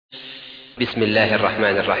بسم الله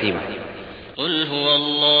الرحمن الرحيم. قل هو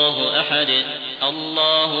الله أحد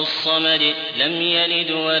الله الصمد لم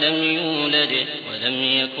يلد ولم يولد ولم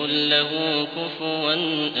يكن له كفوا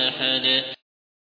أحد.